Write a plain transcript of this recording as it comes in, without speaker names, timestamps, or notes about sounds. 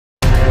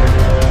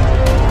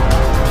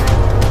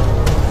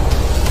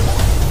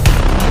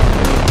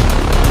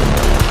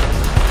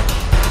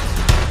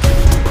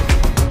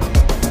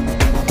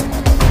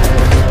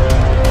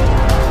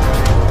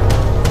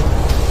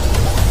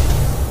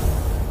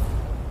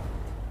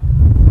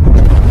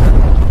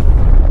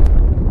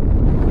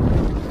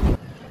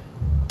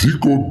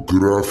Diko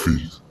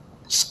Graphics,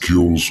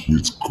 skills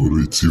with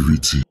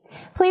creativity.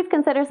 Please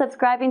consider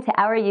subscribing to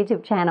our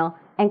YouTube channel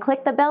and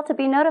click the bell to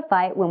be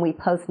notified when we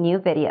post new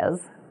videos.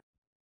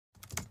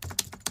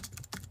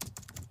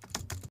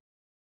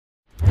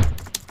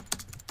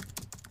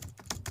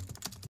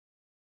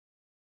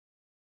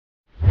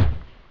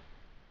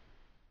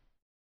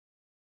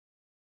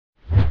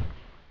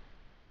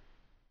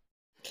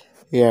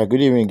 Yeah,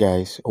 good evening,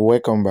 guys.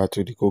 Welcome back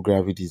to Diko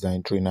Graphics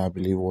Design Trainer. I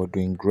believe we're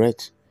doing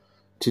great.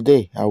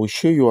 Today, I will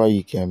show you how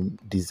you can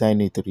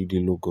design a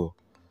 3D logo,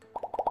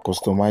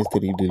 customize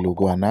 3D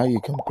logo, and how you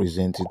can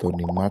present it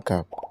on a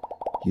markup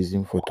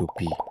using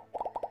photopea.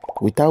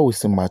 Without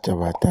wasting much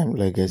of our time,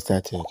 let's get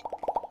started.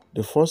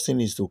 The first thing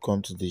is to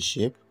come to the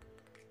shape,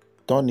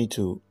 turn it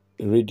to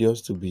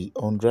radius to be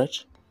 100,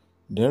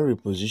 then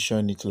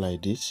reposition it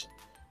like this.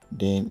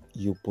 Then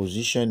you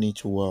position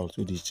it well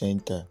to the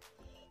center.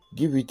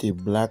 Give it a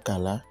black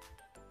color,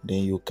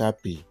 then you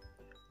copy.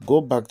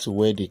 Go back to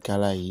where the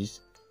color is,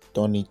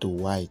 turn it to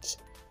white.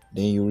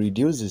 Then you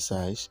reduce the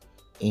size,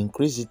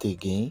 increase it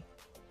again.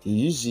 You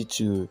use it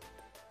to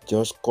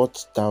just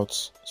cut out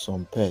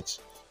some parts,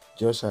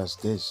 just as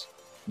this.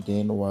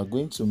 Then we are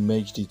going to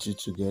merge the two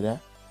together.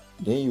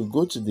 Then you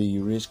go to the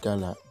erase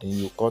color, then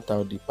you cut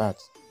out the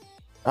parts.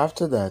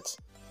 After that,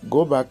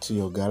 go back to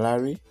your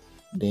gallery,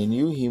 then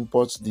you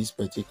import this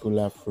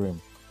particular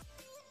frame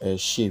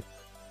shape.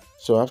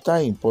 So after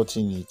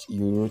importing it,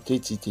 you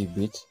rotate it a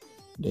bit,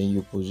 then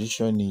you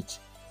position it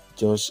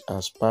just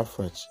as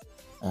perfect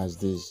as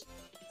this.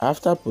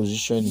 After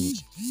positioning it,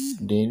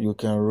 then you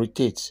can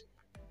rotate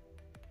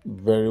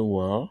very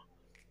well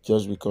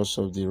just because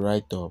of the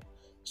write-up.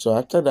 So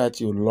after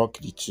that, you lock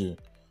the two.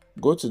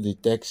 Go to the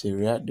text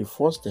area. The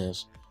first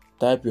test,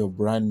 type your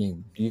brand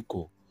name,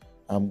 Diko.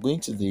 I'm going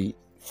to the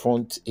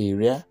font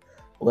area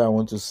where I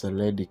want to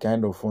select the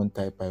kind of font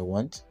type I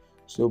want.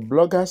 So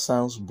Blogger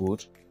sounds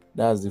good.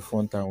 That's the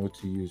font I want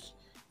to use.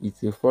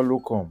 It's a follow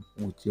come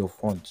with your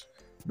font.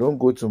 Don't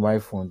go to my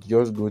font,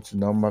 just go to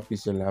normal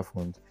PixelLab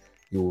font.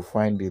 You will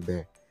find it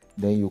there.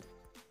 Then you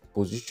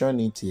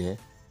position it here,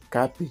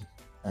 copy,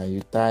 and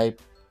you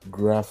type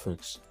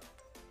graphics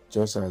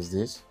just as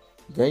this.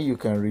 Then you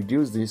can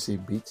reduce this a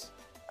bit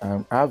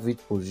and have it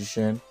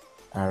positioned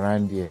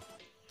around here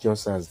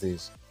just as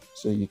this.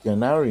 So you can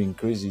now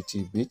increase it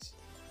a bit.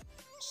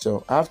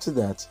 So after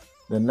that,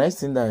 the next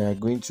thing that you are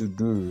going to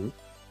do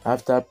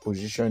after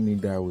positioning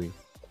that way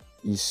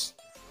is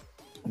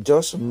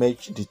just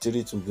merge the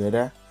three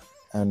together,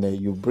 and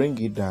you bring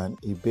it down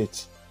a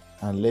bit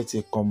and let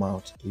it come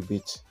out a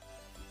bit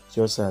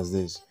just as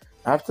this.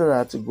 After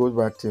that, you go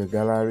back to your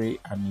gallery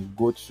and you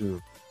go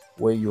to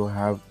where you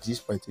have this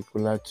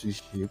particular two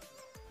shape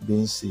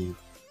being saved.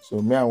 So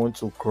me, I want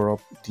to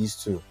crop these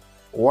two.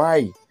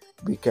 Why?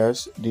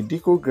 Because the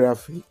Diko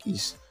Graphic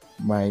is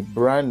my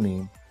brand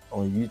name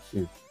on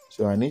YouTube,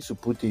 so I need to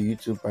put a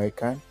YouTube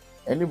icon.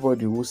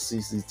 Anybody who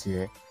sees it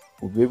here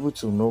will be able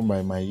to know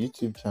my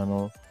YouTube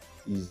channel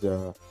is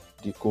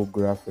Diko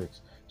Graphics.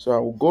 So I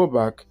will go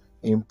back,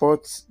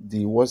 import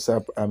the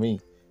WhatsApp,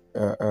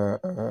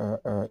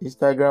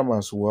 Instagram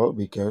as well,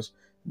 because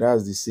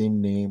that's the same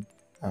name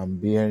I'm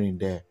bearing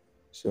there.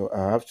 So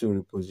I have to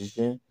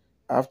reposition.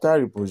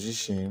 After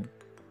reposition,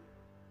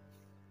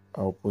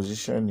 I'll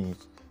position it,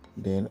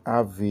 then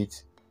have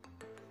it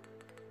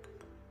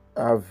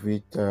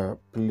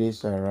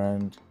placed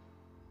around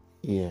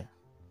here.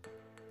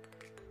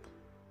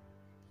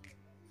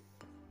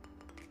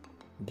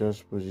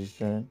 Just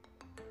position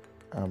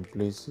and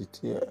place it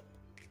here.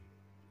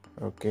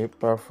 Okay,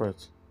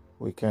 perfect.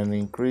 We can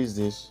increase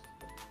this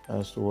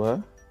as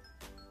well.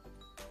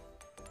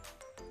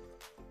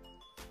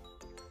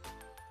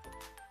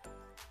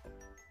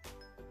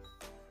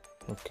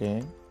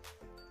 Okay,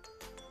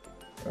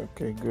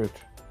 good.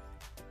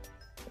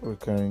 We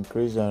can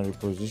increase and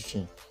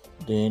reposition.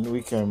 Then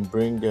we can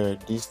bring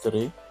these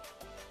three,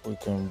 we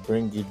can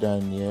bring it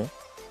down here.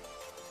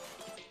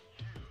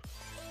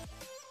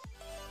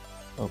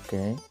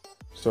 Okay,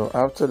 so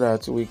after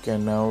that, we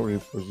can now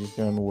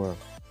reposition well.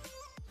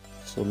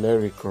 So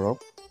let it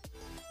crop.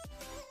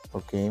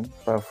 Okay,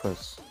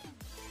 perfect.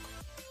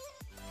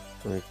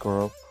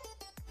 Recrop.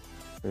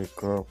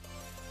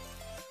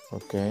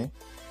 Okay,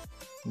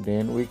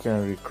 then we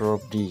can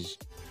recrop this,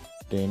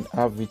 then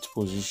have it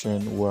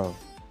positioned well.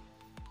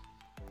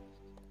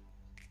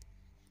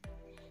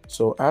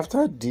 So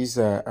after this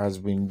has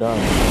been done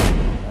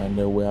and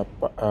we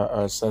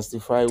are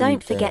satisfied,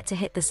 Don't forget to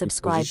hit the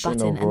subscribe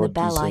button and the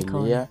bell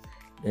icon. Layer,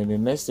 then the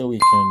next thing we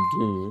can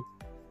do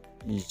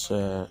is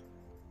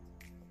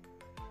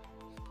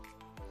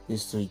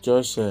to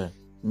just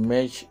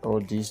merge all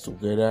these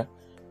together.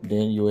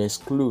 Then you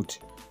exclude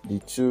the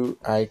two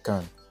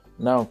icons.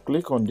 Now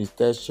click on the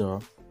texture,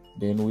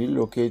 then we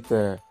locate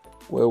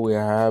where we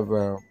have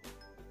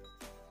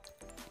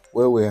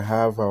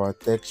our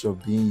texture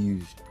being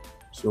used.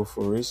 So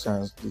for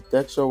instance, the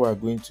texture we are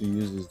going to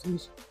use is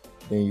this.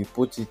 Then you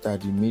put it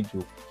at the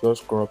middle,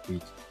 just crop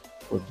it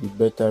for the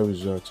better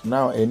result.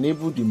 Now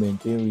enable the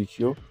maintain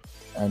ratio,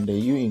 and then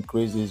you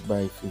increase this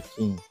by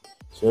 15.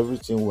 so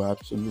everything will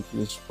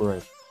absolutely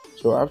spread.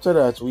 So after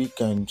that, we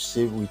can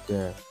save with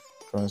a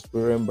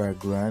transparent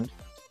background,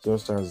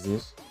 just as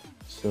this.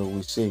 So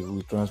we save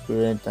with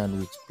transparent and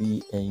with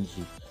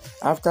PNG.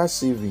 After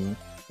saving,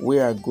 we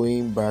are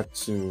going back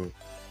to,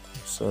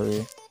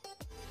 sorry,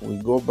 we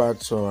go back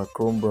to our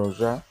Chrome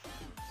browser,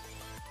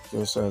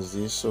 just as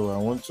this. So I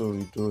want to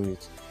redo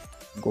it,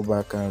 go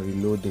back and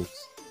reload it.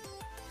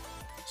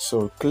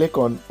 So click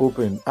on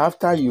open.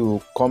 After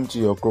you come to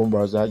your Chrome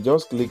browser,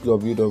 just click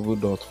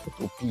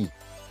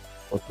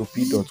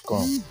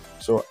www.photopea.com.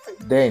 So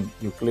then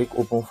you click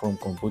open from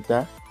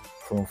computer,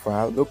 from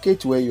file,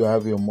 locate where you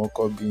have your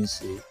mockup being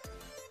saved.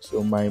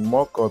 So my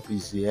mockup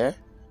is here,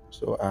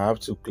 so I have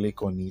to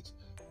click on it.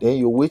 Then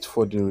you wait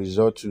for the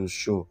result to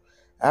show.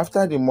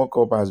 After the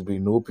mockup has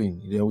been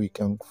opened, then we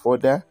can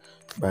further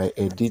by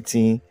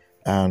editing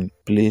and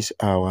place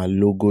our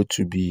logo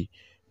to be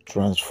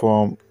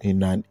transformed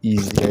in an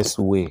easiest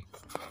way.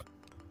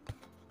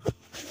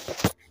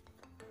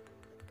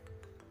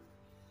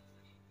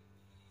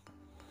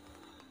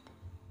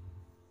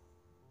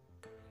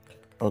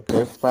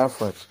 Okay,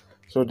 perfect.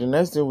 So the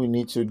next thing we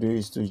need to do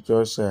is to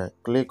just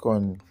click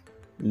on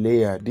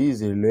layer.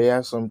 This is a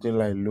layer, something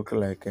like look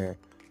like a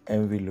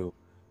envelope.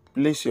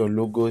 Place your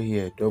logo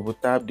here, double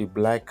tap the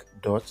black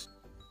dot.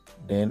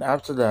 Then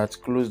after that,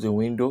 close the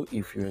window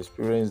if you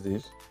experience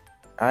this.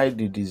 Hide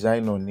the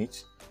design on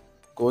it.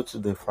 Go to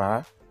the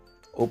file,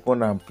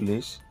 open and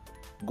place.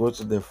 Go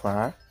to the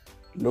file,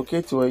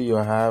 locate where you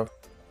have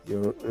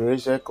your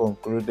eraser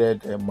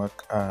concluded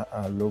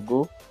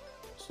logo.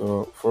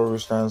 So for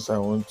instance, I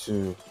want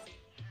to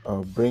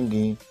bring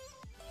in,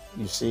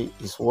 you see,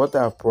 it's what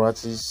I've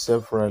practiced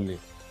separately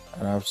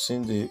and I've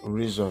seen the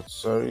result.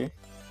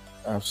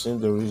 I've seen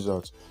the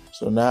result.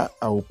 So now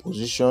I will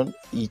position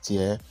it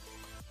here,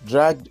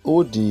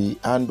 hold the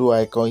handle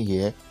icon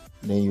here,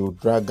 then you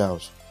drag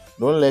out.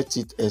 Don't let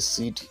it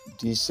exceed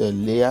this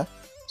layer.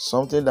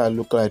 Something that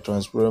look like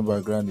transparent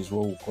background is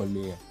what we call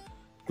layer.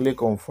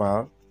 Click on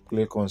file,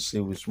 click on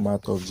save with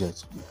smart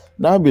object.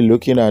 Now be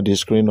looking at the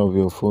screen of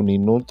your phone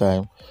in no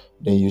time,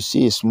 then you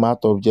see a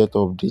smart object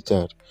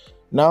updated.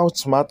 Now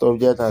smart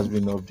object has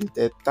been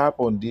updated. Tap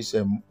on this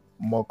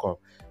mockup,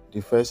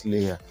 the first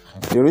layer.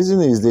 The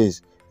reason is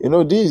this,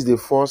 this is the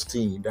first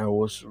thing that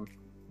was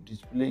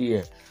displayed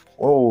here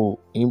when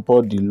we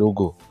import the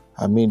logo,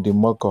 I mean the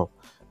mockup.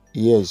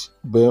 Yes,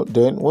 but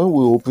then when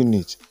we open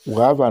it, we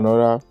have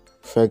another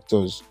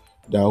factors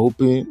that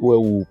open where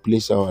we will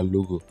place our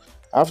logo.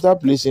 After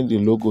placing the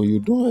logo, you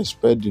don't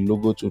expect the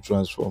logo to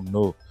transform.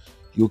 No,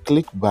 you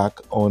click back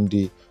on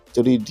the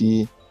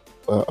 3D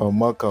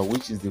marker,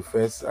 which is the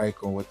first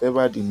icon,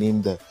 whatever the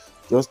name there.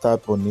 Just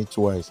tap on it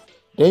twice.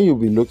 Then you'll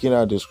be looking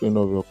at the screen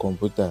of your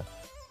computer,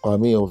 or I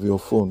mean of your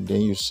phone.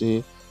 Then you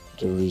see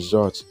the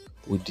result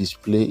will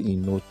display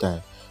in no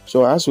time.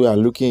 So as we are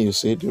looking, you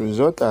see the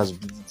result has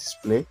been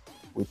displayed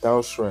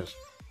without stress.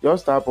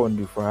 Just tap on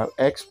the file,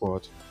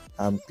 export,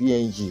 and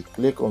PNG.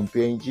 Click on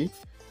PNG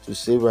to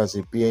save as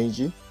a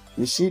PNG.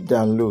 You see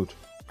download.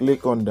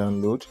 Click on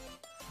download,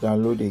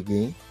 download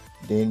again,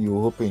 then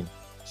you open.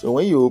 So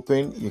when you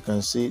open, you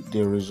can see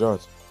the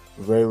result.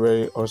 Very,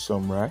 very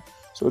awesome, right?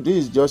 So this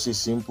is just a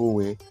simple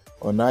way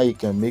on how you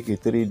can make a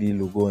 3D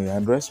logo on your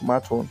Android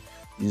smartphone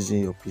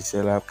using your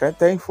PixelLab.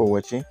 Thanks for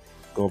watching.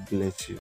 God bless you.